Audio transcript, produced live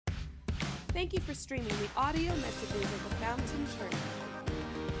Thank you for streaming the audio messages of the Fountain Church.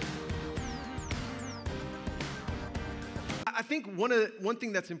 I think one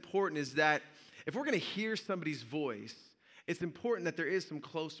thing that's important is that if we're going to hear somebody's voice, it's important that there is some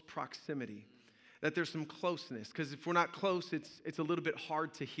close proximity, that there's some closeness. Because if we're not close, it's a little bit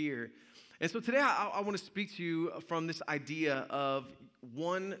hard to hear. And so today I want to speak to you from this idea of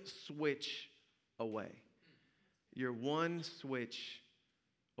one switch away. You're one switch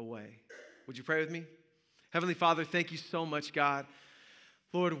away. Would you pray with me? Heavenly Father, thank you so much, God.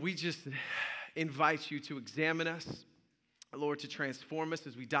 Lord, we just invite you to examine us. Lord, to transform us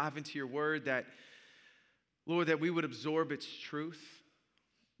as we dive into your word, that, Lord, that we would absorb its truth.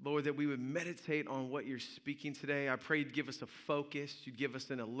 Lord, that we would meditate on what you're speaking today. I pray you'd give us a focus, you'd give us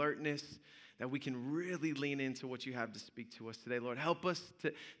an alertness, that we can really lean into what you have to speak to us today. Lord, help us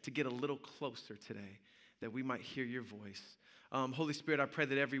to get a little closer today, that we might hear your voice. Holy Spirit, I pray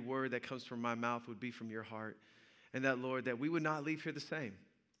that every word that comes from my mouth would be from your heart, and that, Lord, that we would not leave here the same.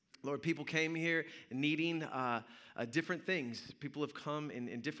 Lord, people came here needing different things. People have come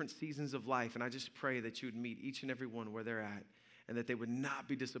in different seasons of life, and I just pray that you would meet each and every one where they're at, and that they would not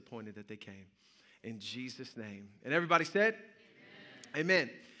be disappointed that they came. In Jesus' name. And everybody said? Amen.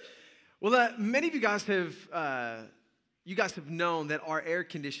 Well, many of you guys have known that our air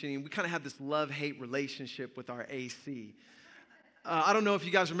conditioning, we kind of have this love-hate relationship with our AC. I don't know if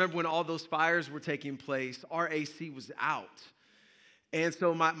you guys remember when all those fires were taking place, our AC was out. And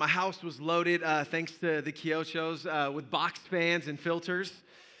so my house was loaded, thanks to the Kiochos, with box fans and filters.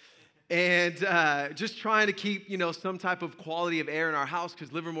 And just trying to keep, some type of quality of air in our house,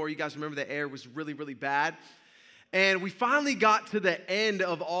 because Livermore, you guys remember the air was really, really bad. And we finally got to the end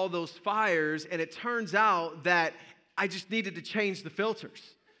of all those fires, and it turns out that I just needed to change the filters.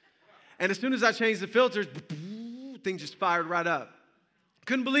 And as soon as I changed the filters, things just fired right up.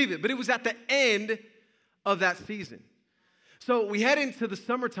 Couldn't believe it, but it was at the end of that season. So we head into the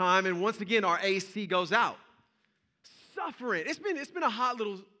summertime, and once again, our AC goes out. Suffering. It's been a hot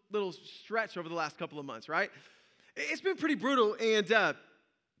little stretch over the last couple of months, right? It's been pretty brutal, and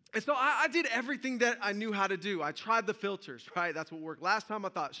so I did everything that I knew how to do. I tried the filters, right? That's what worked last time. I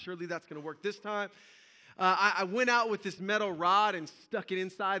thought, surely that's going to work this time. I went out with this metal rod and stuck it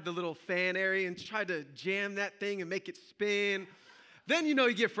inside the little fan area and tried to jam that thing and make it spin. Then,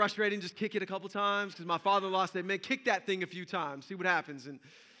 you get frustrated and just kick it a couple times, because my father-in-law said, man, kick that thing a few times, see what happens. And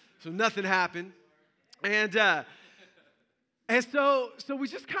so nothing happened. And so we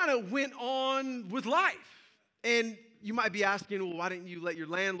just kind of went on with life. And you might be asking, well, why didn't you let your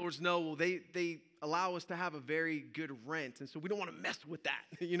landlords know? Well, they allow us to have a very good rent, and so we don't want to mess with that.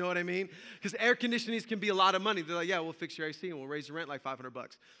 You know what I mean? Because air conditionings can be a lot of money. They're like, yeah, we'll fix your AC and we'll raise the rent like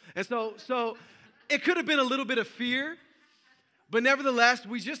 $500. And so it could have been a little bit of fear. But nevertheless,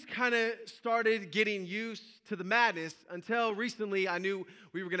 we just kind of started getting used to the madness until recently I knew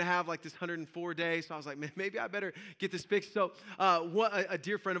we were going to have like this 104 days. So I was like, man, maybe I better get this fixed. So a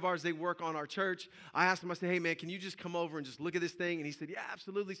dear friend of ours, they work on our church. I asked him, I said, hey, man, can you just come over and just look at this thing? And he said, yeah,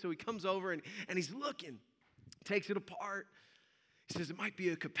 absolutely. So he comes over and he's looking, takes it apart. He says, it might be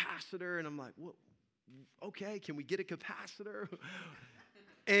a capacitor. And I'm like, well, okay, can we get a capacitor?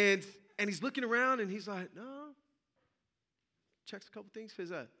 and he's looking around and he's like, no. Checks a couple things,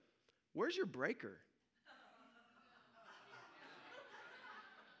 says, where's your breaker?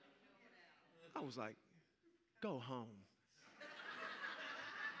 I was like, go home.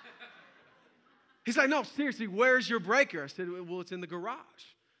 He's like, no, seriously, where's your breaker? I said, well, it's in the garage.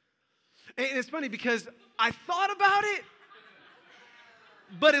 And it's funny because I thought about it,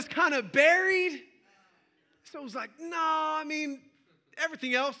 but it's kind of buried. So I was like, no,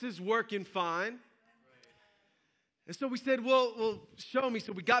 everything else is working fine. And so we said, well, show me.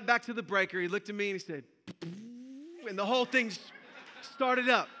 So we got back to the breaker. He looked at me and he said, and the whole thing started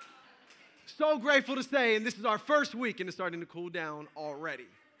up. So grateful to say, and this is our first week, and it's starting to cool down already.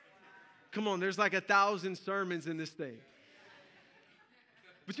 Come on, there's like 1,000 sermons in this thing.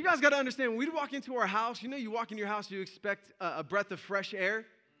 But you guys got to understand, when we walk into our house, you walk in your house, you expect a breath of fresh air.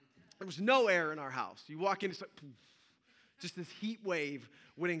 There was no air in our house. You walk in, it's like, just this heat wave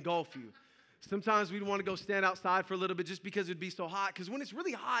would engulf you. Sometimes we'd want to go stand outside for a little bit just because it'd be so hot. Because when it's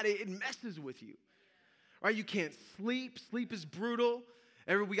really hot, it messes with you. Right? You can't sleep. Sleep is brutal.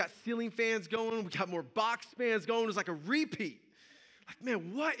 We got ceiling fans going. We got more box fans going. It's like a repeat. Like,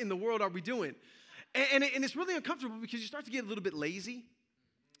 man, what in the world are we doing? And it's really uncomfortable because you start to get a little bit lazy.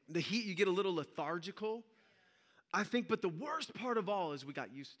 The heat, you get a little lethargical. I think, but the worst part of all is we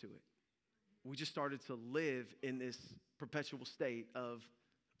got used to it. We just started to live in this perpetual state of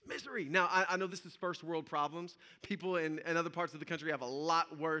Misery. Now, I know this is first world problems. People in other parts of the country have a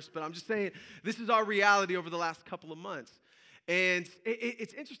lot worse, but I'm just saying this is our reality over the last couple of months. And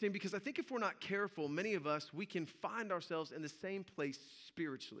it's interesting because I think if we're not careful, many of us, we can find ourselves in the same place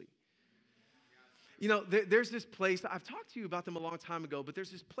spiritually. You know, there's this place, I've talked to you about them a long time ago, but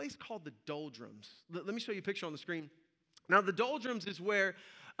there's this place called the doldrums. Let me show you a picture on the screen. Now, the doldrums is where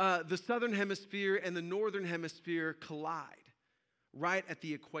the southern hemisphere and the northern hemisphere collide, right at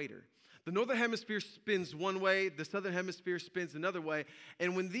the equator. The northern hemisphere spins one way, the southern hemisphere spins another way.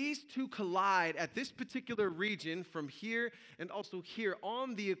 And when these two collide at this particular region, from here and also here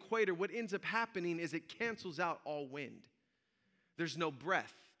on the equator, what ends up happening is it cancels out all wind. There's no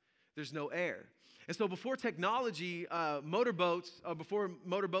breath. There's no air. And so before technology, motorboats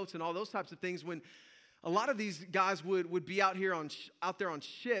and all those types of things, when a lot of these guys would be out there on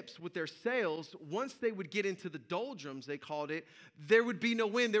ships with their sails, once they would get into the doldrums, they called it, there would be no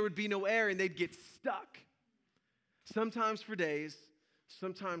wind, there would be no air, and they'd get stuck. Sometimes for days,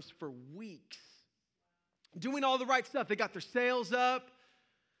 sometimes for weeks. Doing all the right stuff. They got their sails up.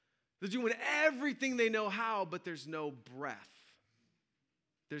 They're doing everything they know how, but there's no breath.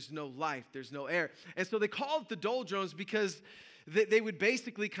 There's no life. There's no air. And so they called it the doldrums because they would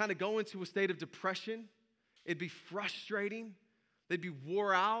basically kind of go into a state of depression. It'd be frustrating. They'd be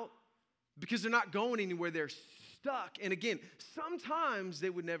wore out because they're not going anywhere. They're stuck. And again, sometimes they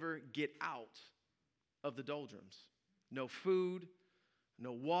would never get out of the doldrums. No food,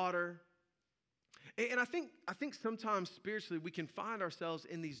 no water. And I think sometimes spiritually we can find ourselves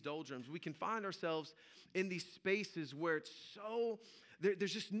in these doldrums. We can find ourselves in these spaces where it's so...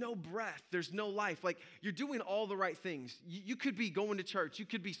 There's just no breath. There's no life. Like, you're doing all the right things. You could be going to church. You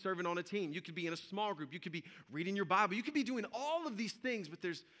could be serving on a team. You could be in a small group. You could be reading your Bible. You could be doing all of these things, but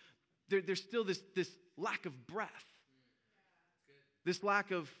there's still this lack of breath. This lack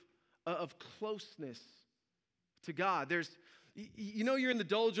of closeness to God. You're in the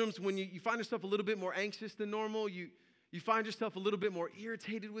doldrums when you find yourself a little bit more anxious than normal. You find yourself a little bit more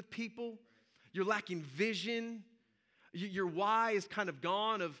irritated with people. You're lacking vision. Your why is kind of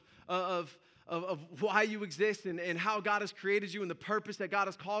gone of why you exist and how God has created you and the purpose that God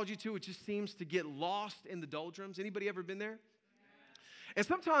has called you to. It just seems to get lost in the doldrums. Anybody ever been there? And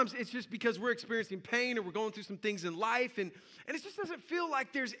sometimes it's just because we're experiencing pain or we're going through some things in life and it just doesn't feel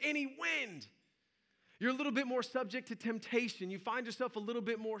like there's any wind. You're a little bit more subject to temptation. You find yourself a little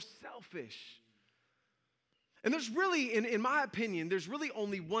bit more selfish. And there's really, in my opinion, there's really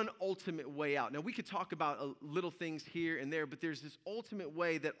only one ultimate way out. Now, we could talk about little things here and there, but there's this ultimate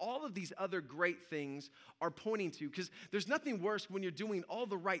way that all of these other great things are pointing to, because there's nothing worse when you're doing all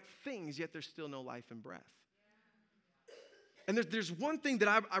the right things, yet there's still no life and breath. And there's one thing that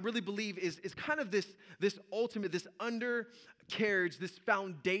I really believe is kind of this ultimate, this undercarriage, this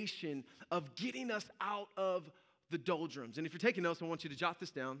foundation of getting us out of the doldrums. And if you're taking notes, I want you to jot this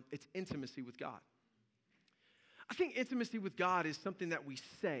down. It's intimacy with God. I think intimacy with God is something that we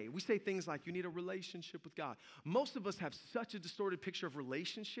say. We say things like, you need a relationship with God. Most of us have such a distorted picture of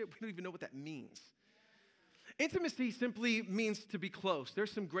relationship, we don't even know what that means. Intimacy simply means to be close.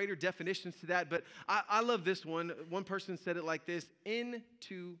 There's some greater definitions to that, but I love this one. One person said it like this: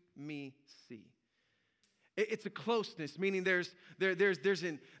 into me see. It's a closeness, meaning there's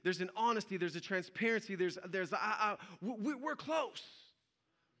an honesty, there's a transparency, we're close.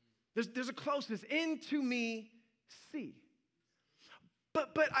 There's a closeness. Into me see.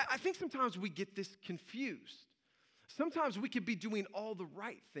 But I think sometimes we get this confused. Sometimes we could be doing all the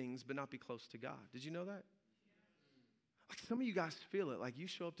right things but not be close to God. Did you know that? Like, some of you guys feel it. Like, you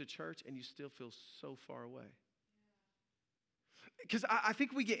show up to church and you still feel so far away. Because I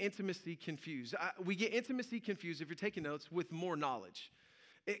think we get intimacy confused. We get intimacy confused, if you're taking notes, with more knowledge.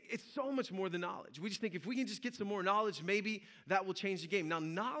 It's so much more than knowledge. We just think if we can just get some more knowledge, maybe that will change the game. Now,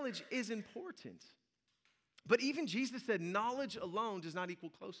 knowledge is important. But even Jesus said knowledge alone does not equal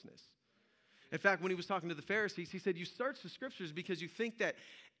closeness. In fact, when he was talking to the Pharisees, he said, you search the scriptures because you think that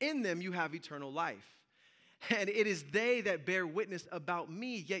in them you have eternal life. And it is they that bear witness about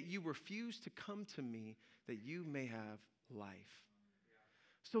me, yet you refuse to come to me that you may have life.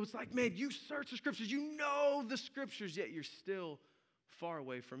 So it's like, man, you search the scriptures, you know the scriptures, yet you're still far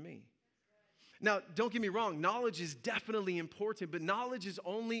away from me. Now, don't get me wrong, knowledge is definitely important, but knowledge is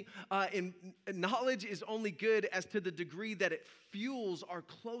only good as to the degree that it fuels our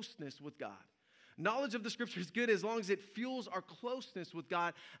closeness with God. Knowledge of the scripture is good as long as it fuels our closeness with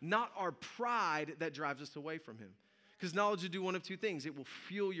God, not our pride that drives us away from him. Because knowledge will do one of two things. It will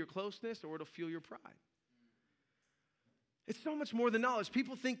fuel your closeness or it'll fuel your pride. It's so much more than knowledge.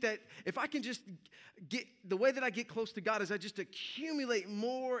 People think that if I can just the way that I get close to God is I just accumulate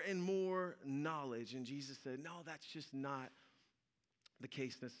more and more knowledge. And Jesus said, no, that's just not the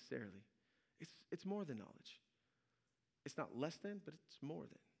case necessarily. It's more than knowledge. It's not less than, but it's more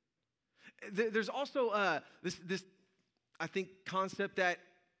than. There's also this I think, concept that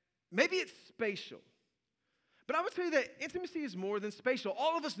maybe it's spatial. But I would say that intimacy is more than spatial.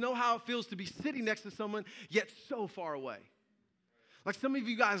 All of us know how it feels to be sitting next to someone, yet so far away. Like some of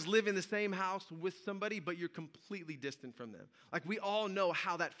you guys live in the same house with somebody, but you're completely distant from them. Like we all know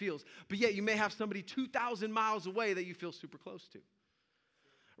how that feels. But yet you may have somebody 2,000 miles away that you feel super close to.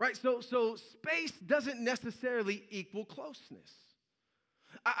 Right? So space doesn't necessarily equal closeness.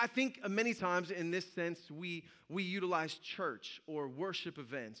 I think many times in this sense, we utilize church or worship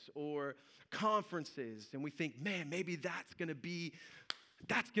events or conferences, and we think, man, maybe that's gonna be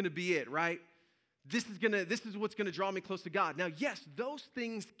it, right? This is what's gonna draw me close to God. Now, yes, those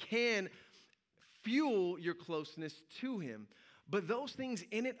things can fuel your closeness to Him, but those things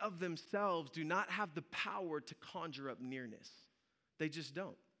in and of themselves do not have the power to conjure up nearness. They just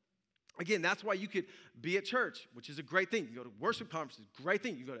don't. Again, that's why you could be at church, which is a great thing. You can go to worship conferences, great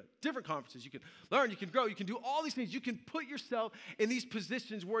thing. You can go to different conferences. You can learn, you can grow, you can do all these things. You can put yourself in these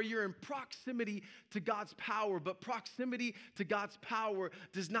positions where you're in proximity to God's power, but proximity to God's power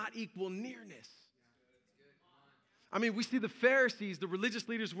does not equal nearness. I mean, we see the Pharisees, the religious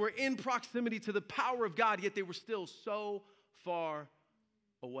leaders, were in proximity to the power of God, yet they were still so far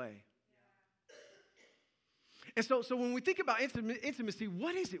away. And so when we think about intimacy,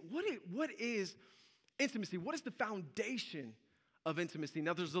 what is it? What is intimacy? What is the foundation of intimacy?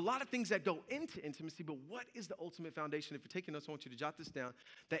 Now, there's a lot of things that go into intimacy, but what is the ultimate foundation? If you're taking notes, I want you to jot this down.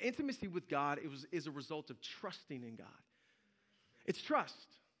 That intimacy with God is a result of trusting in God. It's trust.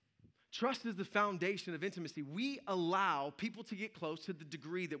 Trust is the foundation of intimacy. We allow people to get close to the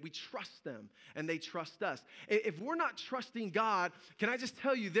degree that we trust them and they trust us. If we're not trusting God, can I just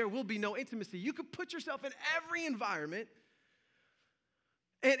tell you, there will be no intimacy. You could put yourself in every environment.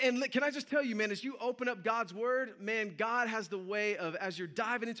 And can I just tell you, man, as you open up God's word, man, God has the way of, as you're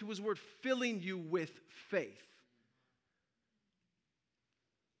diving into his word, filling you with faith.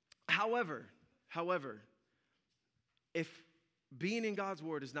 However, if being in God's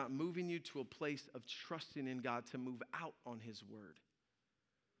word is not moving you to a place of trusting in God to move out on his word,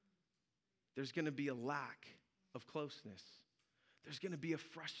 there's going to be a lack of closeness. There's going to be a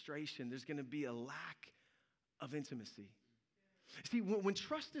frustration. There's going to be a lack of intimacy. See, when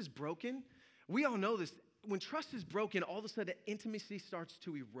trust is broken, we all know this. When trust is broken, all of a sudden intimacy starts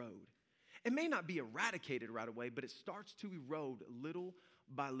to erode. It may not be eradicated right away, but it starts to erode little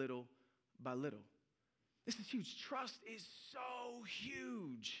by little by little. This is huge. Trust is so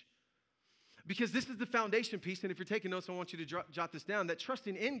huge. Because this is the foundation piece, and if you're taking notes, I want you to jot this down, that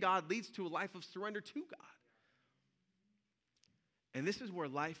trusting in God leads to a life of surrender to God. And this is where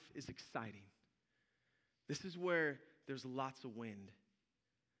life is exciting. This is where there's lots of wind.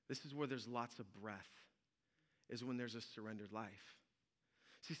 This is where there's lots of breath, is when there's a surrendered life.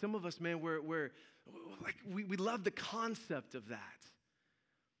 See, some of us, man, we love the concept of that.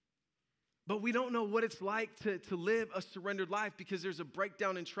 But we don't know what it's like to live a surrendered life, because there's a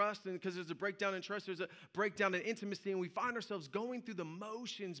breakdown in trust, and because there's a breakdown in trust, there's a breakdown in intimacy, and we find ourselves going through the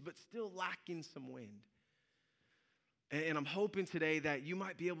motions but still lacking some wind. And I'm hoping today that you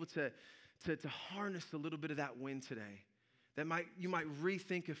might be able to harness a little bit of that wind today, that you might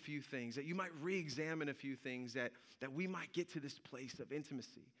rethink a few things, that you might re-examine a few things, that we might get to this place of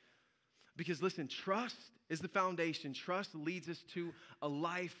intimacy. Because listen, trust is the foundation. Trust leads us to a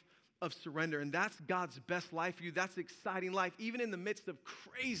life of surrender, and that's God's best life for you. That's exciting life. Even in the midst of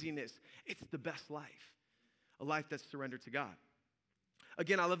craziness, it's the best life, a life that's surrendered to God.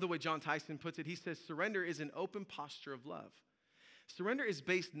 Again, I love the way John Tyson puts it. He says, surrender is an open posture of love. Surrender is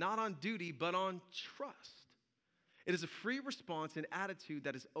based not on duty, but on trust. It is a free response and attitude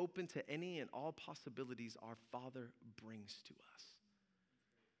that is open to any and all possibilities our Father brings to us.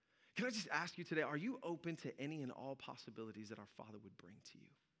 Can I just ask you today, are you open to any and all possibilities that our Father would bring to you?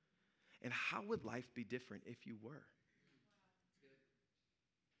 And how would life be different if you were?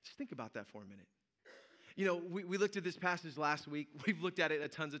 Just think about that for a minute. You know, we looked at this passage last week. We've looked at it a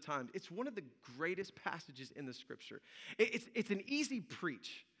tons of times. It's one of the greatest passages in the scripture. It's an easy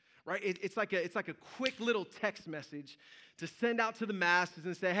preach, right? It's like a quick little text message to send out to the masses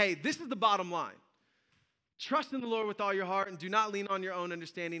and say, hey, this is the bottom line. Trust in the Lord with all your heart and do not lean on your own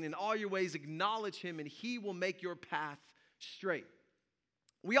understanding. In all your ways, acknowledge him and he will make your path straight.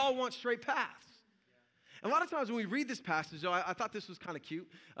 We all want straight paths. And a lot of times when we read this passage, I thought this was kind of cute.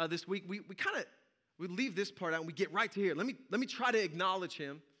 This week, we We leave this part out and we get right to here. Let me try to acknowledge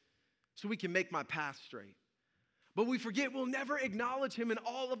him so we can make my path straight. But we forget we'll never acknowledge him in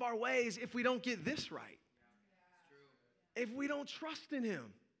all of our ways if we don't get this right. If we don't trust in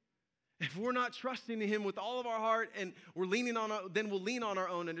him. If we're not trusting in him with all of our heart and then we'll lean on our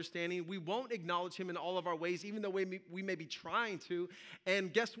own understanding. We won't acknowledge him in all of our ways, even though we may be trying to.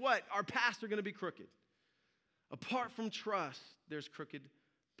 And guess what? Our paths are going to be crooked. Apart from trust, there's crooked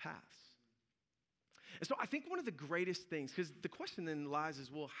paths. And so I think one of the greatest things, because the question then lies is,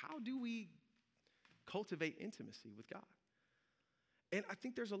 well, how do we cultivate intimacy with God? And I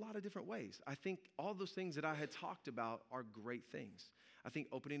think there's a lot of different ways. I think all those things that I had talked about are great things. I think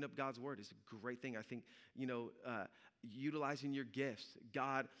opening up God's word is a great thing. I think, utilizing your gifts.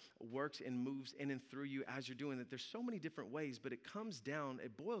 God works and moves in and through you as you're doing it. There's so many different ways, but it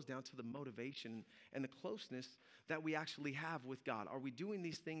boils down to the motivation and the closeness that we actually have with God. Are we doing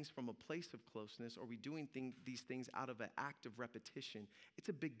these things from a place of closeness? Or are we doing these things out of an act of repetition? It's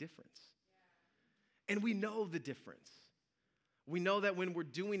a big difference. Yeah. And we know the difference. We know that when we're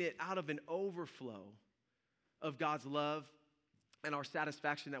doing it out of an overflow of God's love and our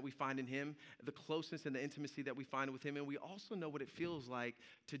satisfaction that we find in him, the closeness and the intimacy that we find with him, and we also know what it feels like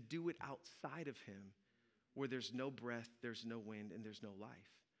to do it outside of him, where there's no breath, there's no wind, and there's no life.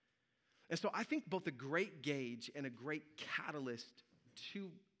 And so I think both a great gauge and a great catalyst to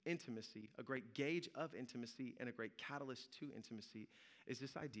intimacy, a great gauge of intimacy and a great catalyst to intimacy is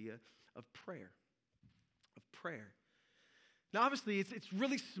this idea of prayer. Now, obviously, it's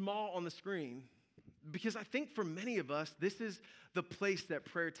really small on the screen because I think for many of us, this is the place that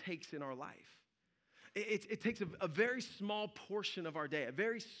prayer takes in our life. It takes a very small portion of our day, a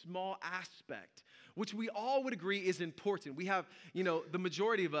very small aspect, which we all would agree is important. We have, the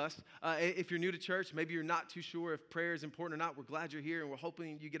majority of us, if you're new to church, maybe you're not too sure if prayer is important or not. We're glad you're here, and we're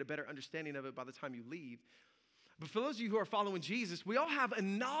hoping you get a better understanding of it by the time you leave. But for those of you who are following Jesus, we all have a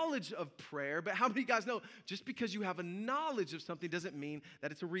knowledge of prayer, but how many of you guys know just because you have a knowledge of something doesn't mean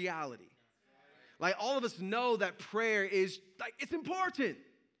that it's a reality? Like all of us know that prayer is, it's important.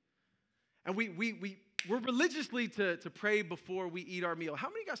 And we're religiously to pray before we eat our meal. How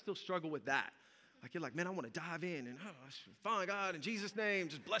many of you guys still struggle with that? Like you're like, man, I want to dive in and fine, God, in Jesus' name,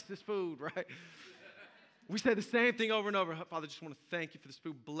 just bless this food, right? We say the same thing over and over. Father, just want to thank you for this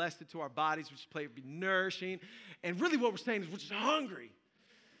food. Bless it to our bodies. We just pray it be nourishing. And really what we're saying is we're just hungry.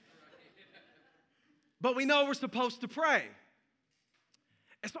 But we know we're supposed to pray.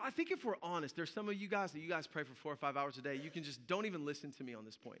 And so I think if we're honest, there's some of you guys that you guys pray for 4 or 5 hours a day. You can just don't even listen to me on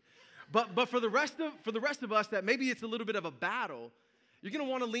this point. But for the rest of us that maybe it's a little bit of a battle, you're going to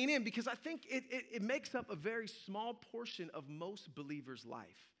want to lean in because I think it makes up a very small portion of most believers' life.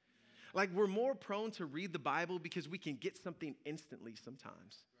 Like we're more prone to read the Bible because we can get something instantly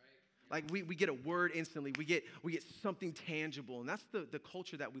sometimes. Right. Like we get a word instantly. We get something tangible. And that's the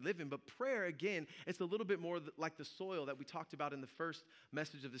culture that we live in. But prayer, again, it's a little bit more like the soil that we talked about in the first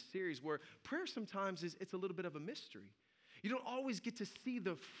message of the series, where prayer sometimes it's a little bit of a mystery. You don't always get to see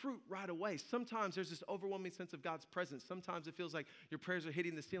the fruit right away. Sometimes there's this overwhelming sense of God's presence. Sometimes it feels like your prayers are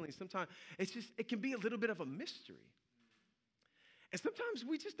hitting the ceiling. Sometimes it can be a little bit of a mystery. And sometimes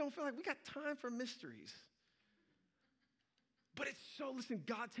we just don't feel like we got time for mysteries. But listen,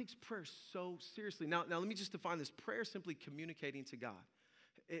 God takes prayer so seriously. Now let me just define this. Prayer is simply communicating to God.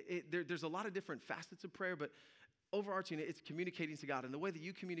 There's a lot of different facets of prayer, but overarching it's communicating to God. And the way that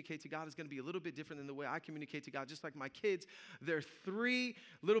you communicate to God is going to be a little bit different than the way I communicate to God. Just like my kids, they're 3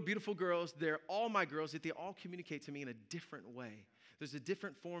 little beautiful girls. They're all my girls, yet they all communicate to me in a different way. There's a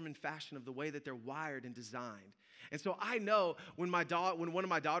different form and fashion of the way that they're wired and designed. And so I know when one of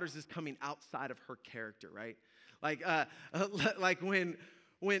my daughters is coming outside of her character, right? Like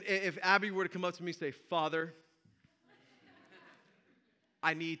if Abby were to come up to me and say, Father,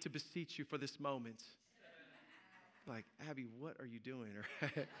 I need to beseech you for this moment. Like, Abby, what are you doing?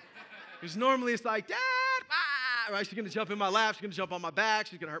 Because normally it's like, Dad, right? She's going to jump in my lap. She's going to jump on my back.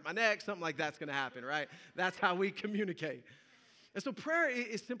 She's going to hurt my neck. Something like that's going to happen, right? That's how we communicate. And so prayer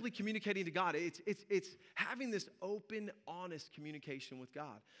is simply communicating to God. It's having this open, honest communication with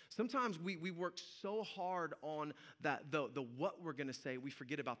God. Sometimes we work so hard on the what we're going to say, we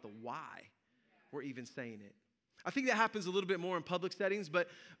forget about the why we're even saying it. I think that happens a little bit more in public settings, but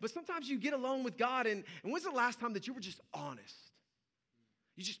sometimes you get alone with God, and when's the last time that you were just honest?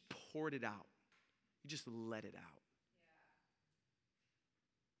 You just poured it out. You just let it out.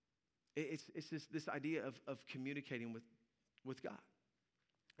 Yeah. It's this idea of communicating with God.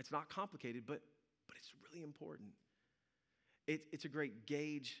 It's not complicated, but it's really important. It's a great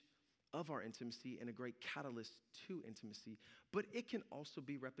gauge of our intimacy and a great catalyst to intimacy, but it can also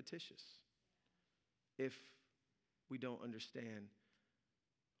be repetitious. if we don't understand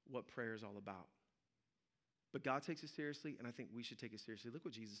what prayer is all about. But God takes it seriously, and I think we should take it seriously. Look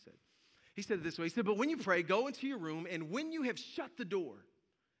what Jesus said. He said it this way. He said, but when you pray, go into your room, and when you have shut the door,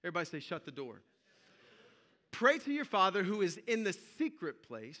 everybody say, shut the door. Pray to your Father who is in the secret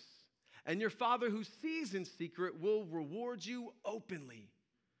place, and your Father who sees in secret will reward you openly.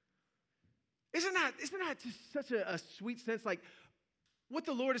 Isn't that just such a sweet sense? Like, what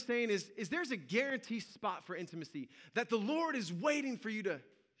the Lord is saying is there's a guaranteed spot for intimacy, that the Lord is waiting for you to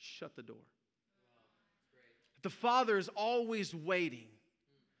shut the door. The Father is always waiting,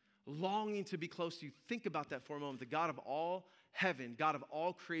 longing to be close to you. Think about that for a moment. The God of all heaven, God of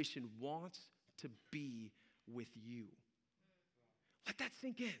all creation, wants to be with you. Let that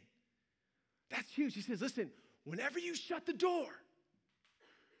sink in. That's huge. He says, listen, whenever you shut the door,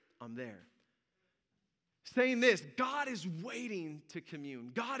 I'm there. Saying this, God is waiting to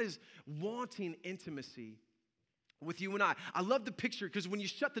commune. God is wanting intimacy with you and I. I love the picture because when you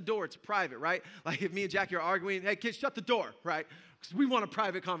shut the door, it's private, right? Like if me and Jackie are arguing, hey, kids, shut the door, right? Because we want a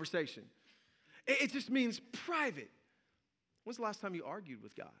private conversation. It just means private. When's the last time you argued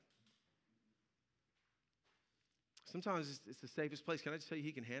with God? Sometimes it's the safest place. Can I just tell you,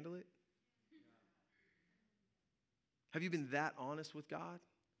 he can handle it? Have you been that honest with God?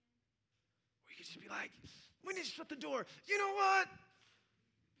 Where you can just be like, we need to shut the door. You know what?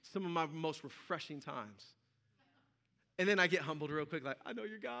 Some of my most refreshing times. And then I get humbled real quick, like, I know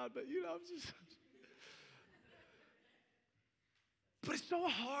you're God, but I'm just. But it's so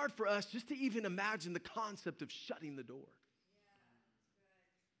hard for us just to even imagine the concept of shutting the door.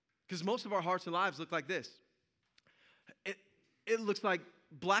 Because most of our hearts and lives look like this. It looks like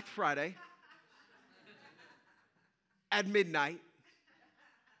Black Friday at midnight.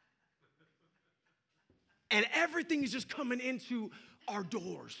 And everything is just coming into our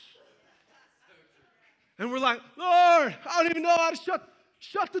doors. And we're like, Lord, I don't even know how to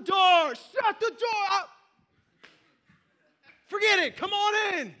shut the door. Shut the door. Forget it. Come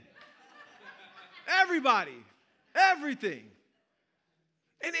on in. Everybody. Everything.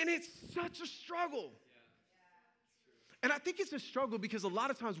 And it's such a struggle. And I think it's a struggle because a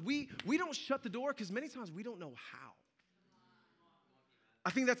lot of times we don't shut the door because many times we don't know how. I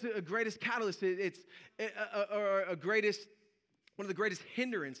think that's a greatest catalyst. It's one of the greatest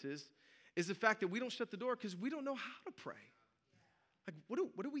hindrances is the fact that we don't shut the door because we don't know how to pray. Like,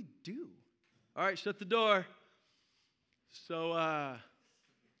 what do we do? All right, shut the door. So,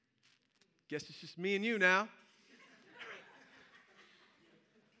 guess it's just me and you now.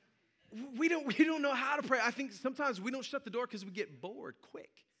 We don't know how to pray. I think sometimes we don't shut the door because we get bored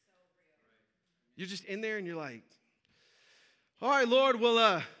quick. You're just in there and you're like, all right, Lord,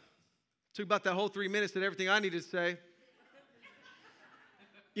 well, took about that whole 3 minutes and everything I needed to say.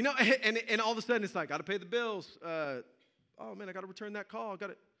 And all of a sudden it's like, got to pay the bills. Oh, man, I got to return that call.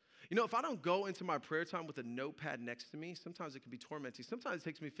 If I don't go into my prayer time with a notepad next to me, sometimes it can be tormenting. Sometimes it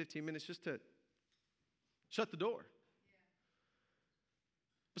takes me 15 minutes just to shut the door.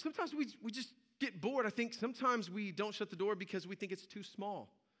 But sometimes we just get bored. I think sometimes we don't shut the door because we think it's too small.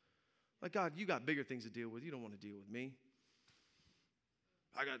 Like, God, you got bigger things to deal with. You don't want to deal with me.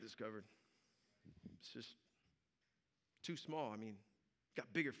 I got this covered. It's just too small. I mean,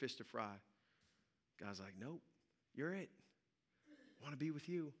 got bigger fish to fry. God's like, nope, you're it. I want to be with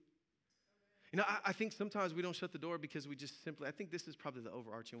you. I think sometimes we don't shut the door because we just simply, I think this is probably the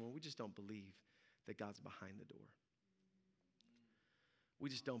overarching one. We just don't believe that God's behind the door. We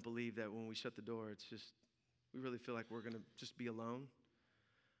just don't believe that when we shut the door, it's just, we really feel like we're going to just be alone.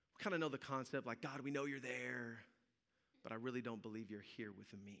 We kind of know the concept, like, God, we know you're there, but I really don't believe you're here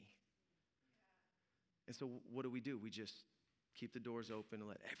with me. And so what do? We just keep the doors open and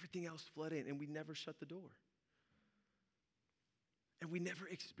let everything else flood in, and we never shut the door. And we never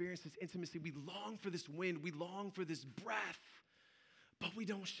experience this intimacy. We long for this wind. We long for this breath, but we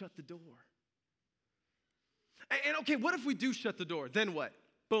don't shut the door. And okay, what if we do shut the door? Then what?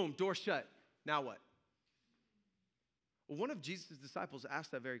 Boom, door shut. Now what? Well, one of Jesus' disciples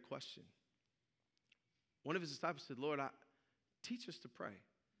asked that very question. One of his disciples said, Lord, teach us to pray.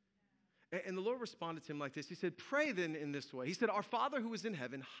 And the Lord responded to him like this. He said, pray then in this way. He said, our Father who is in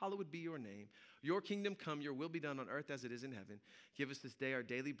heaven, hallowed be your name. Your kingdom come, your will be done on earth as it is in heaven. Give us this day our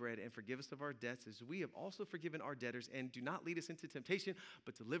daily bread and forgive us of our debts as we have also forgiven our debtors. And do not lead us into temptation,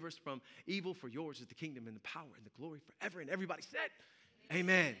 but deliver us from evil. For yours is the kingdom and the power and the glory forever. And everybody said,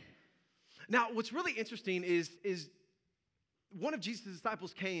 Amen. Now, what's really interesting is one of Jesus'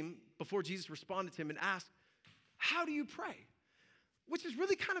 disciples came before Jesus responded to him and asked, how do you pray? Which is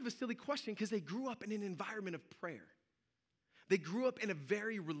really kind of a silly question because they grew up in an environment of prayer. They grew up in a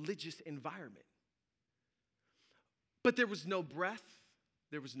very religious environment. But there was no breath,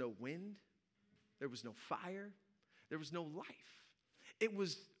 there was no wind, there was no fire, there was no life. It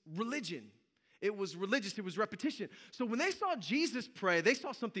was religion. It was religious, it was repetition. So when they saw Jesus pray, they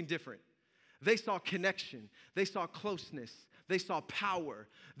saw something different. They saw connection, they saw closeness, they saw power,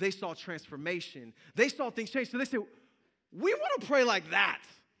 they saw transformation, they saw things change. So they said, we want to pray like that.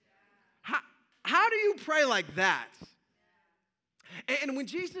 How do you pray like that? And when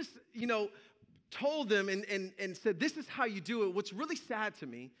Jesus, told them and said, this is how you do it, what's really sad to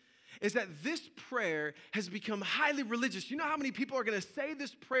me is that this prayer has become highly religious. You know how many people are going to say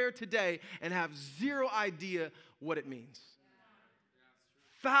this prayer today and have zero idea what it means?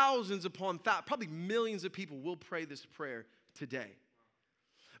 Thousands upon thousands, probably millions of people will pray this prayer today.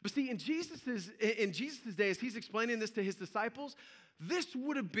 But see, in Jesus' day, as he's explaining this to his disciples, this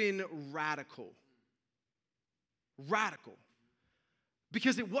would have been radical. Radical.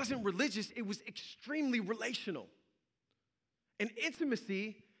 Because it wasn't religious, it was extremely relational. And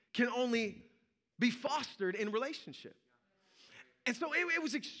intimacy can only be fostered in relationship. And so it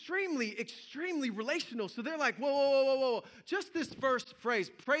was extremely, extremely relational. So they're like, whoa. Just this first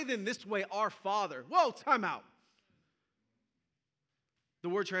phrase, pray then this way, our Father. Whoa, time out. The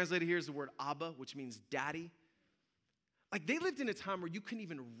word translated here is the word Abba, which means daddy. Like they lived in a time where you couldn't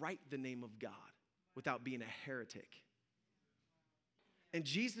even write the name of God without being a heretic. And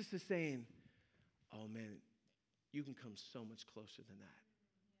Jesus is saying, oh man, you can come so much closer than that.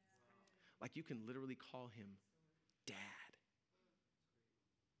 Like you can literally call him dad.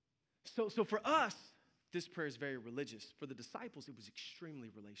 So for us, this prayer is very religious. For the disciples, it was extremely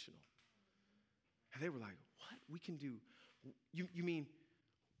relational. And they were like, what? We can do, you mean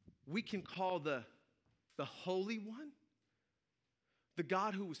we can call the Holy One? The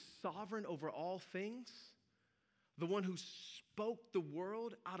God who was sovereign over all things? The one who spoke the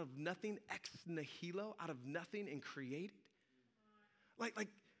world out of nothing, ex nihilo, out of nothing and created? Like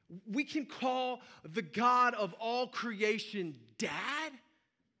we can call the God of all creation Dad?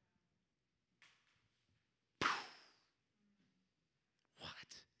 What?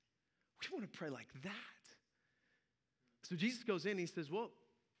 We want to pray like that. So Jesus goes in and he says, well,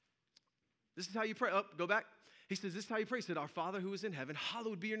 this is how you pray. Oh, go back. He says, this is how you pray. He said, our Father who is in heaven,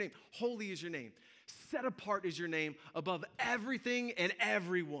 hallowed be your name. Holy is your name. Set apart is your name above everything and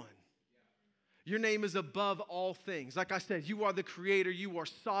everyone. Your name is above all things. Like I said, you are the creator. You are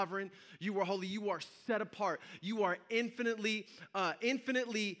sovereign. You are holy. You are set apart. You are infinitely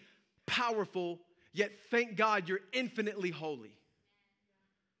powerful, yet thank God you're infinitely holy.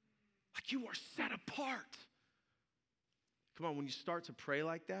 Like you are set apart. Come on, when you start to pray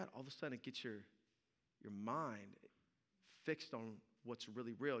like that, all of a sudden it gets your mind fixed on what's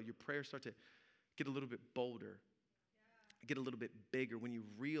really real. Your prayers start to get a little bit bolder, get a little bit bigger when you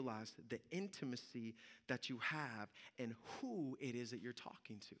realize the intimacy that you have and who it is that you're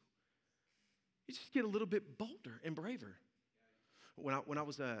talking to. You just get a little bit bolder and braver. When I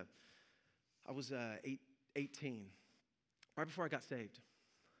was 18, right before I got saved.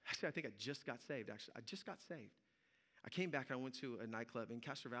 Actually, I think I just got saved. I just got saved. I came back and I went to a nightclub in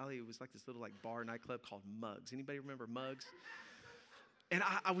Castro Valley. It was like this little bar nightclub called Muggs. Anybody remember Muggs? And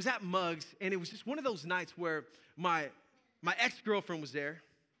I was at Muggs, and it was just one of those nights where my ex-girlfriend was there.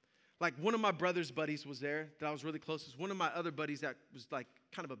 Like one of my brother's buddies was there that I was really close with. One of my other buddies that was like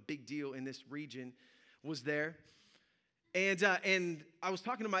kind of a big deal in this region was there. And I was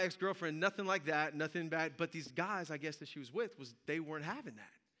talking to my ex-girlfriend, nothing like that, nothing bad. But these guys, I guess, that she was with, they weren't having that.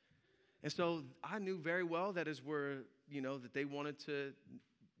 And so I knew very well that that they wanted to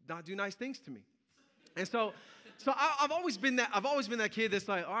not do nice things to me. And so I've always been that kid that's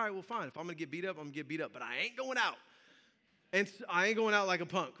like, all right, well, fine. If I'm going to get beat up, I'm going to get beat up. But I ain't going out. And I ain't going out like a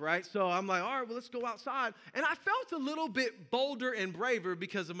punk, right? So I'm like, all right, well, let's go outside. And I felt a little bit bolder and braver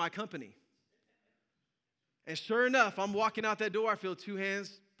because of my company. And sure enough, I'm walking out that door. I feel two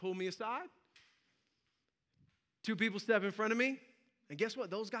hands pull me aside. Two people step in front of me. And guess what?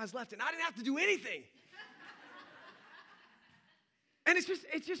 Those guys left, and I didn't have to do anything. And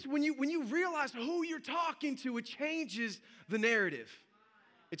it's just when you realize who you're talking to, it changes the narrative.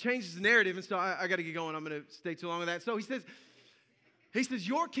 It changes the narrative, and so I got to get going. I'm going to stay too long with that. So he says,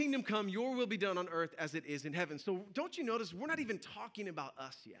 your kingdom come, your will be done on earth as it is in heaven. So don't you notice, we're not even talking about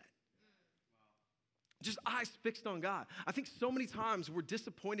us yet. Just eyes fixed on God. I think so many times we're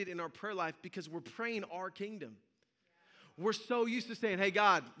disappointed in our prayer life because we're praying our kingdom. We're so used to saying, hey,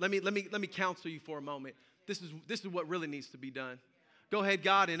 God, let me counsel you for a moment. This is what really needs to be done. Go ahead,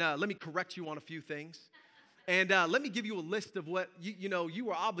 God, and let me correct you on a few things. And let me give you a list of what you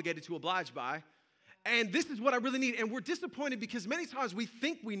are obligated to oblige by. And this is what I really need. And we're disappointed because many times we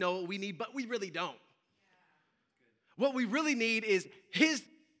think we know what we need, but we really don't. What we really need is his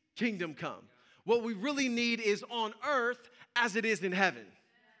kingdom come. What we really need is on earth as it is in heaven.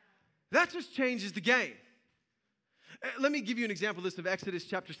 That just changes the game. Let me give you an example of this of Exodus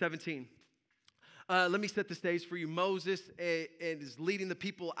chapter 17. Let me set the stage for you. Moses is leading the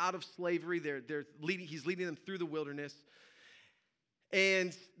people out of slavery. He's leading them through the wilderness.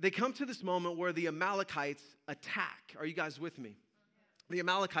 And they come to this moment where the Amalekites attack. Are you guys with me? The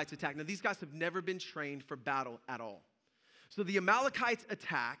Amalekites attack. Now, these guys have never been trained for battle at all. So the Amalekites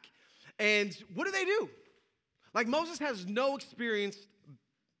attack, and what do? Like, Moses has no experienced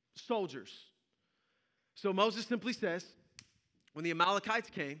soldiers. So Moses simply says, when the Amalekites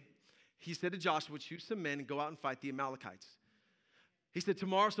came, he said to Joshua, choose some men and go out and fight the Amalekites. He said,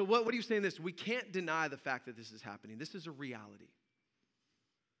 tomorrow, so what are you saying this? We can't deny the fact that this is happening. This is a reality.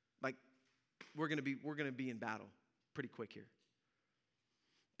 Like, we're gonna be in battle pretty quick here.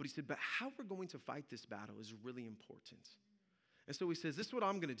 But he said, but how we're going to fight this battle is really important. And so he says, this is what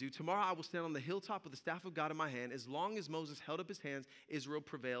I'm going to do. Tomorrow I will stand on the hilltop with the staff of God in my hand. As long as Moses held up his hands, Israel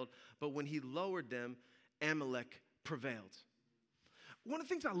prevailed. But when he lowered them, Amalek prevailed. One of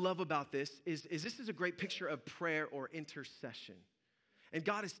the things I love about this is this is a great picture of prayer or intercession. And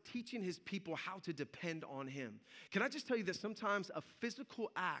God is teaching his people how to depend on him. Can I just tell you that sometimes a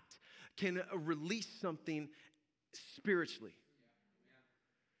physical act can release something spiritually?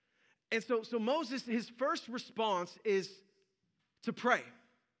 And so Moses, his first response is to pray.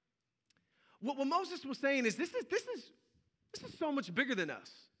 What Moses was saying is, this is so much bigger than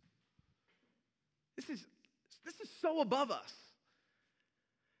us. This is so above us.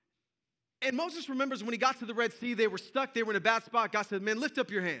 And Moses remembers when he got to the Red Sea, they were stuck, they were in a bad spot. God said, man, lift up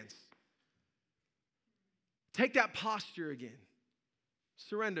your hands. Take that posture again.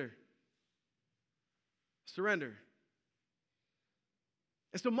 Surrender. Surrender.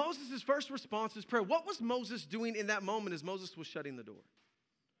 And so Moses' first response is prayer. What was Moses doing in that moment as Moses was shutting the door?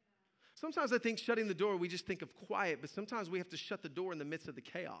 Sometimes I think shutting the door, we just think of quiet, but sometimes we have to shut the door in the midst of the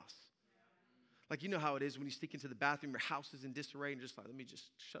chaos. Like, you know how it is when you sneak into the bathroom, your house is in disarray, and just like, let me just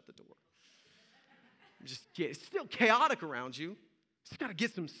shut the door. It's still chaotic around you. Just got to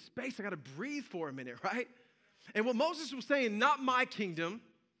get some space. I got to breathe for a minute, right? And what Moses was saying, not my kingdom,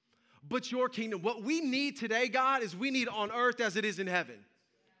 but your kingdom. What we need today, God, is we need on earth as it is in heaven.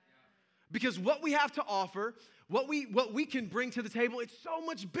 Because what we have to offer, what we can bring to the table, it's so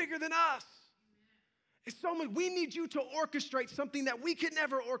much bigger than us. It's so much. We need you to orchestrate something that we could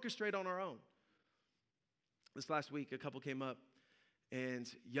never orchestrate on our own. This last week, a couple came up, and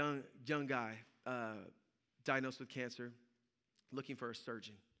young guy, diagnosed with cancer, looking for a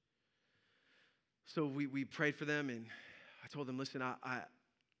surgeon. So we prayed for them, and I told them, listen, I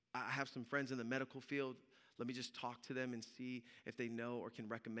have some friends in the medical field. Let me just talk to them and see if they know or can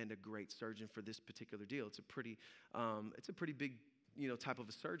recommend a great surgeon for this particular deal. It's a pretty big, type of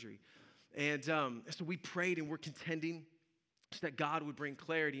a surgery. And so we prayed, and we're contending so that God would bring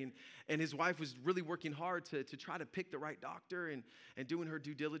clarity. And his wife was really working hard to try to pick the right doctor and doing her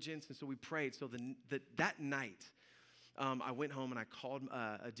due diligence. And so we prayed. So that night, I went home and I called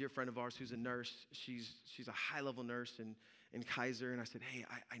a dear friend of ours who's a nurse. She's a high-level nurse in Kaiser. And I said, hey,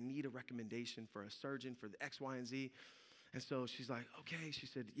 I need a recommendation for a surgeon for the X, Y, and Z. And so she's like, okay. She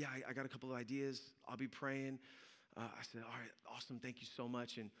said, yeah, I got a couple of ideas. I'll be praying. I said, all right, awesome. Thank you so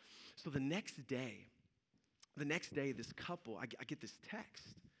much. And so the next day, this couple, I get this text.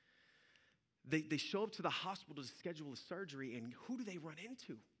 They show up to the hospital to schedule a surgery, and who do they run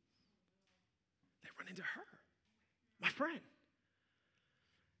into? They run into her, my friend.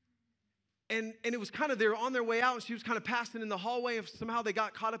 And it was kind of, they were on their way out, and she was kind of passing in the hallway, and somehow they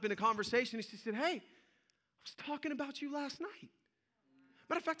got caught up in a conversation, and she said, hey, I was talking about you last night.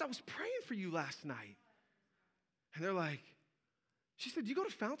 Matter of fact, I was praying for you last night. And they're like, she said, do you go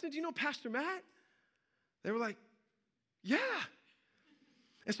to Fountain? Do you know Pastor Matt? They were like, yeah.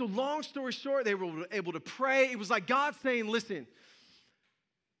 And so long story short, they were able to pray. It was like God saying, listen,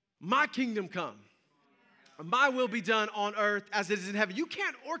 my kingdom come. My will be done on earth as it is in heaven. You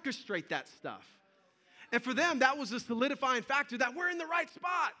can't orchestrate that stuff. And for them, that was a solidifying factor that we're in the right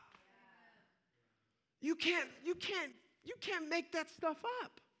spot. You can't make that stuff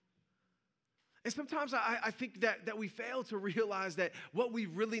up. And sometimes I think that we fail to realize that what we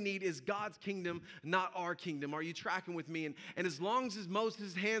really need is God's kingdom, not our kingdom. Are you tracking with me? And as long as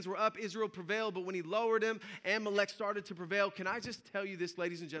Moses' hands were up, Israel prevailed. But when he lowered them, Amalek started to prevail. Can I just tell you this,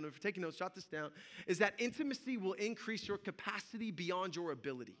 ladies and gentlemen, if you're taking notes, jot this down, is that intimacy will increase your capacity beyond your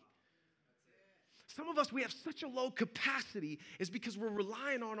ability. Some of us, we have such a low capacity is because we're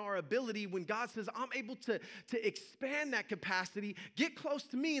relying on our ability when God says, I'm able to expand that capacity. Get close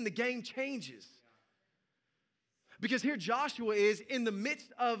to me and the game changes. Because here Joshua is in the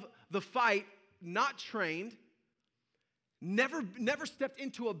midst of the fight, not trained, never stepped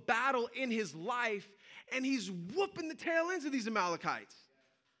into a battle in his life, and he's whooping the tail ends of these Amalekites.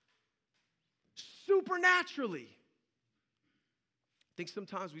 Supernaturally. I think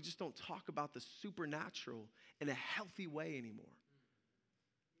sometimes we just don't talk about the supernatural in a healthy way anymore.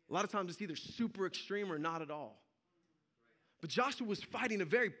 A lot of times it's either super extreme or not at all. But Joshua was fighting a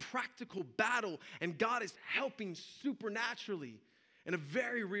very practical battle, and God is helping supernaturally in a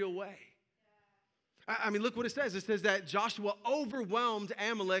very real way. I mean, look what it says. It says that Joshua overwhelmed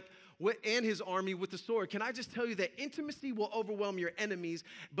Amalek and his army with the sword. Can I just tell you that intimacy will overwhelm your enemies,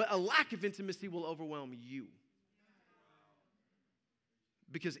 but a lack of intimacy will overwhelm you?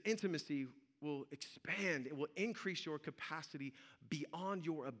 Because intimacy will expand. It will increase your capacity beyond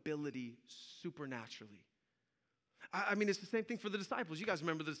your ability supernaturally. I mean, it's the same thing for the disciples. You guys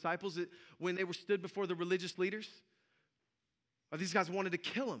remember the disciples when they were stood before the religious leaders? These guys wanted to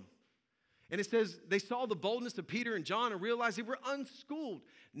kill them. And it says they saw the boldness of Peter and John and realized they were unschooled,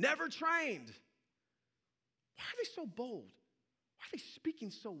 never trained. Why are they so bold? Why are they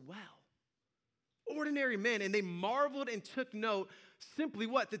speaking so well? Ordinary men, and they marveled and took note simply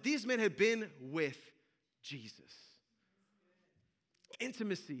what? That these men had been with Jesus.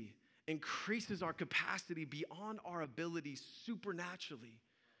 Intimacy increases our capacity beyond our ability supernaturally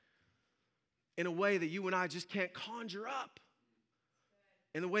in a way that you and I just can't conjure up,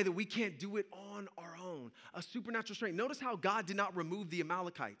 in a way that we can't do it on our own. A supernatural strength. Notice how God did not remove the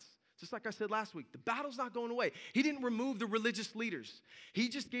Amalekites. Just like I said last week, the battle's not going away. He didn't remove the religious leaders. He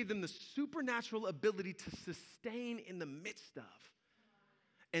just gave them the supernatural ability to sustain in the midst of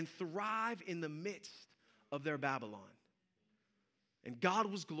and thrive in the midst of their Babylon. And God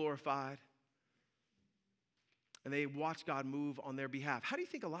was glorified, and they watched God move on their behalf. How do you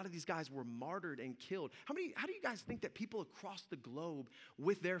think a lot of these guys were martyred and killed? How do you guys think that people across the globe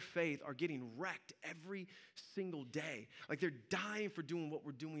with their faith are getting wrecked every single day? Like they're dying for doing what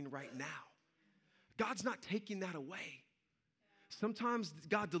we're doing right now. God's not taking that away. Sometimes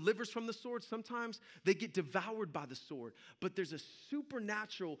God delivers from the sword. Sometimes they get devoured by the sword. But there's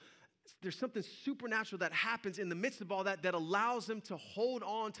something supernatural that happens in the midst of all that allows them to hold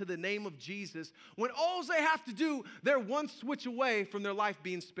on to the name of Jesus when all they have to do, they're one switch away from their life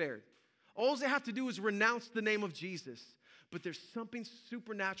being spared. All they have to do is renounce the name of Jesus. But there's something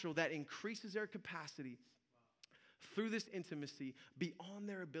supernatural that increases their capacity through this intimacy beyond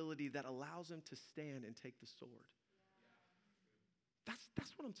their ability that allows them to stand and take the sword.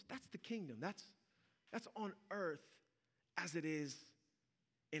 That's the kingdom. That's on earth as it is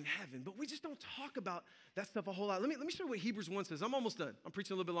in heaven. But we just don't talk about that stuff a whole lot. Let me show you what Hebrews 1 says. I'm almost done. I'm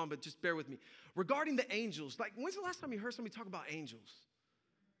preaching a little bit long, but just bear with me. Regarding the angels, like when's the last time you heard somebody talk about angels?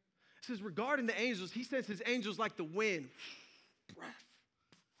 It says regarding the angels, he says his angels like the wind, breath.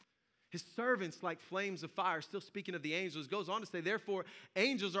 His servants like flames of fire. Still speaking of the angels, goes on to say, therefore,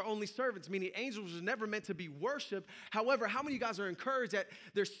 angels are only servants, meaning angels are never meant to be worshiped. However, how many of you guys are encouraged that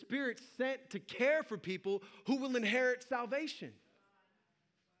their spirit sent to care for people who will inherit salvation?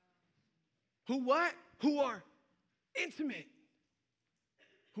 Who what? Who are intimate.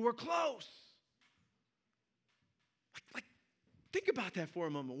 Who are close. Like, think about that for a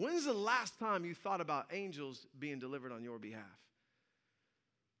moment. When's the last time you thought about angels being delivered on your behalf?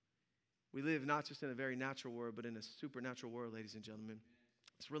 We live not just in a very natural world, but in a supernatural world, ladies and gentlemen.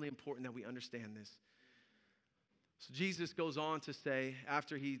 It's really important that we understand this. So Jesus goes on to say,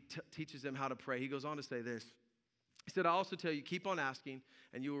 after he teaches them how to pray, he goes on to say this. He said, I also tell you, keep on asking,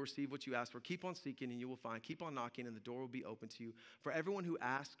 and you will receive what you ask for. Keep on seeking, and you will find. Keep on knocking, and the door will be open to you. For everyone who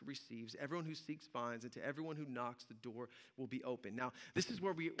asks receives. Everyone who seeks finds. And to everyone who knocks, the door will be open. Now, this is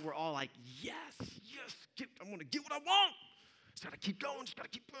where we're all like, yes, I'm going to get what I want. Just got to keep going. Just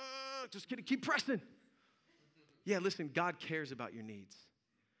got to keep pressing. Yeah, listen, God cares about your needs.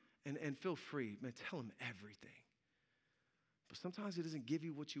 And feel free, man, tell him everything. But sometimes he doesn't give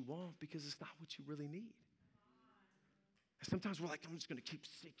you what you want because it's not what you really need. And sometimes we're like, I'm just going to keep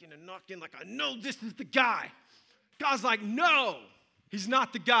seeking and knocking like I know this is the guy. God's like, no, he's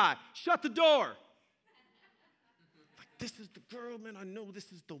not the guy. Shut the door. Like, this is the girl, man. I know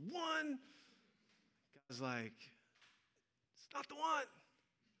this is the one. God's like, it's not the one.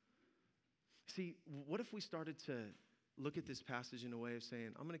 See, what if we started to look at this passage in a way of saying,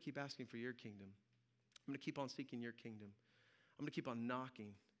 I'm going to keep asking for your kingdom. I'm going to keep on seeking your kingdom. I'm going to keep on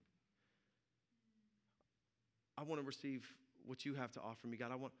knocking. I want to receive what you have to offer me,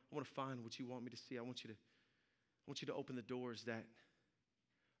 God. I want to find what you want me to see. I want you to open the doors that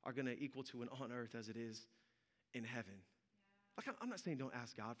are going to equal to and on earth as it is in heaven. Like, I'm not saying don't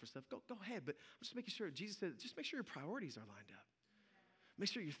ask God for stuff. Go ahead, but I'm just making sure. Jesus said, just make sure your priorities are lined up. Make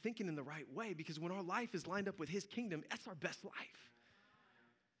sure you're thinking in the right way, because when our life is lined up with his kingdom, that's our best life.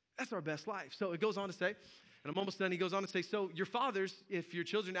 That's our best life. So it goes on to say, and I'm almost done, he goes on to say, so your fathers, if your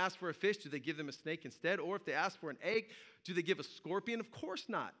children ask for a fish, do they give them a snake instead? Or if they ask for an egg, do they give a scorpion? Of course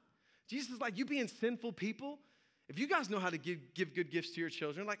not. Jesus is like, you being sinful people, if you guys know how to give good gifts to your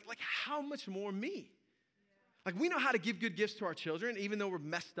children, like how much more me? Like, we know how to give good gifts to our children, even though we're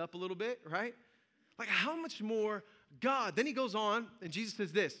messed up a little bit, right? Like, how much more God? Then he goes on, and Jesus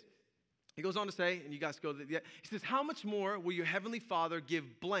says this. He goes on to say, and you guys go, he says, how much more will your heavenly Father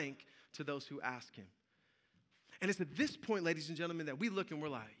give blank to those who ask him? And it's at this point, ladies and gentlemen, that we look and we're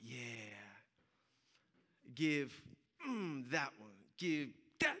like, yeah, give that one. Give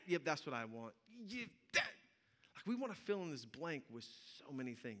that. Yep, that's what I want. Give that. Like, we want to fill in this blank with so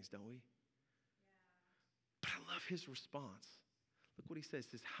many things, don't we? But I love his response. Look what he says.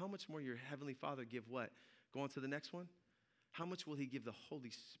 He says, how much more your heavenly Father give what? Go on to the next one. How much will he give the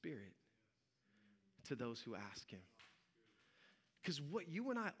Holy Spirit to those who ask him? Because what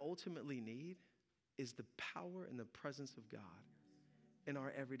you and I ultimately need is the power and the presence of God in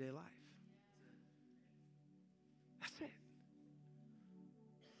our everyday life. That's it.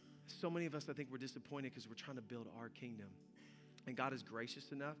 So many of us, I think, we're disappointed because we're trying to build our kingdom. And God is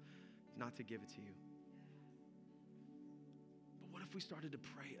gracious enough not to give it to you. But what if we started to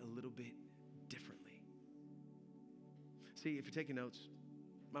pray a little bit differently? See, if you're taking notes,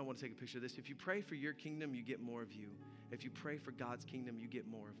 you might want to take a picture of this. If you pray for your kingdom, you get more of you. If you pray for God's kingdom, you get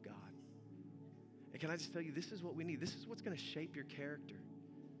more of God. And can I just tell you, this is what we need. This is what's going to shape your character.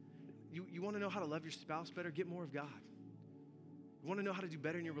 You want to know how to love your spouse better? Get more of God. You want to know how to do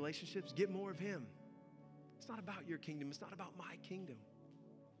better in your relationships? Get more of him. It's not about your kingdom. It's not about my kingdom.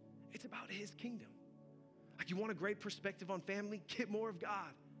 It's about his kingdom. Like, you want a great perspective on family? Get more of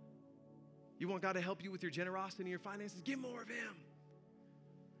God. You want God to help you with your generosity and your finances? Get more of him.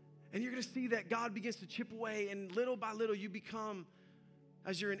 And you're going to see that God begins to chip away, and little by little you become,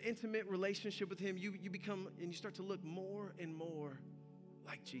 as you're in intimate relationship with him, you become, and you start to look more and more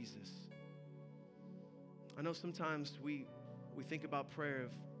like Jesus. I know sometimes we think about prayer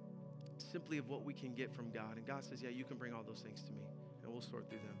simply of what we can get from God. And God says, yeah, you can bring all those things to me, and we'll sort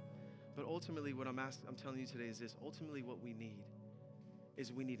through them. But ultimately, what I'm telling you today is this. Ultimately, what we need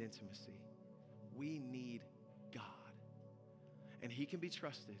is we need intimacy. We need God. And he can be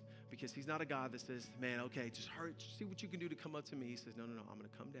trusted because he's not a God that says, man, okay, just hurry, see what you can do to come up to me. He says, no, I'm going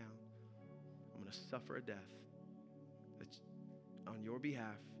to come down. I'm going to suffer a death that's on your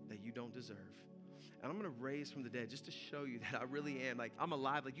behalf that you don't deserve. And I'm going to raise from the dead just to show you that I really am. Like, I'm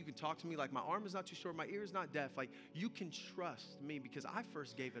alive. Like, you can talk to me. Like, my arm is not too short. My ear is not deaf. Like, you can trust me because I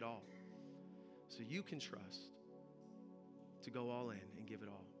first gave it all. So you can trust to go all in and give it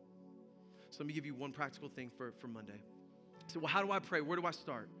all. So let me give you one practical thing for Monday. So, well, how do I pray? Where do I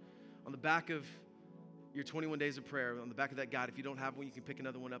start? On the back of your 21 days of prayer, on the back of that guide, if you don't have one, you can pick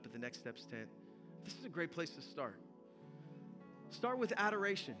another one up at the Next Steps tent. This is a great place to start. Start with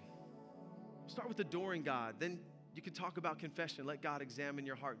adoration. Start with adoring God. Then you can talk about confession. Let God examine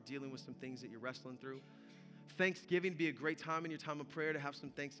your heart, dealing with some things that you're wrestling through. Thanksgiving, be a great time in your time of prayer to have some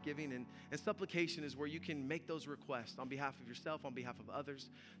thanksgiving. And supplication is where you can make those requests on behalf of yourself, on behalf of others,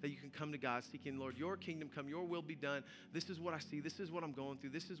 that you can come to God seeking, Lord, your kingdom come, your will be done. This is what I see. This is what I'm going through.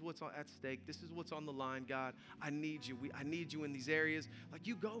 This is what's at stake. This is what's on the line, God. I need you. I need you in these areas. Like,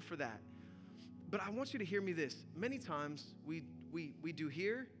 you go for that. But I want you to hear me this. Many times we do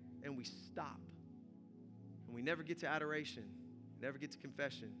here and we stop. And we never get to adoration, never get to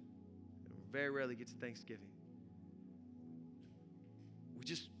confession, and very rarely get to thanksgiving. We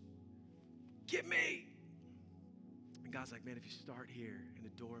just, get me. And God's like, man, if you start here and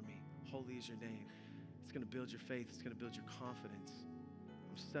adore me, holy is your name, it's going to build your faith. It's going to build your confidence.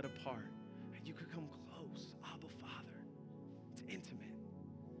 I'm set apart. And you could come close. Abba, Father. It's intimate.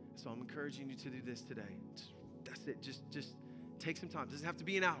 So I'm encouraging you to do this today. That's it. Just take some time. It doesn't have to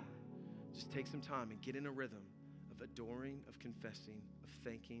be an hour. Just take some time and get in a rhythm of adoring, of confessing, of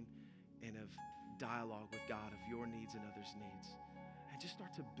thanking, and of dialogue with God of your needs and others' needs. And just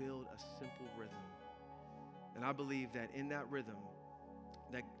start to build a simple rhythm. And I believe that in that rhythm,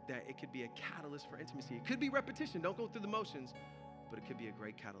 that it could be a catalyst for intimacy. It could be repetition. Don't go through the motions, but it could be a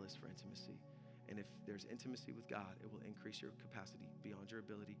great catalyst for intimacy. And if there's intimacy with God, it will increase your capacity beyond your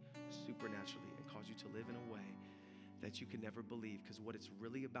ability supernaturally and cause you to live in a way that you can never believe. Because what it's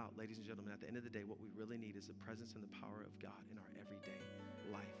really about, ladies and gentlemen, at the end of the day, what we really need is the presence and the power of God in our everyday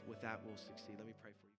life. With that, we'll succeed. Let me pray for you.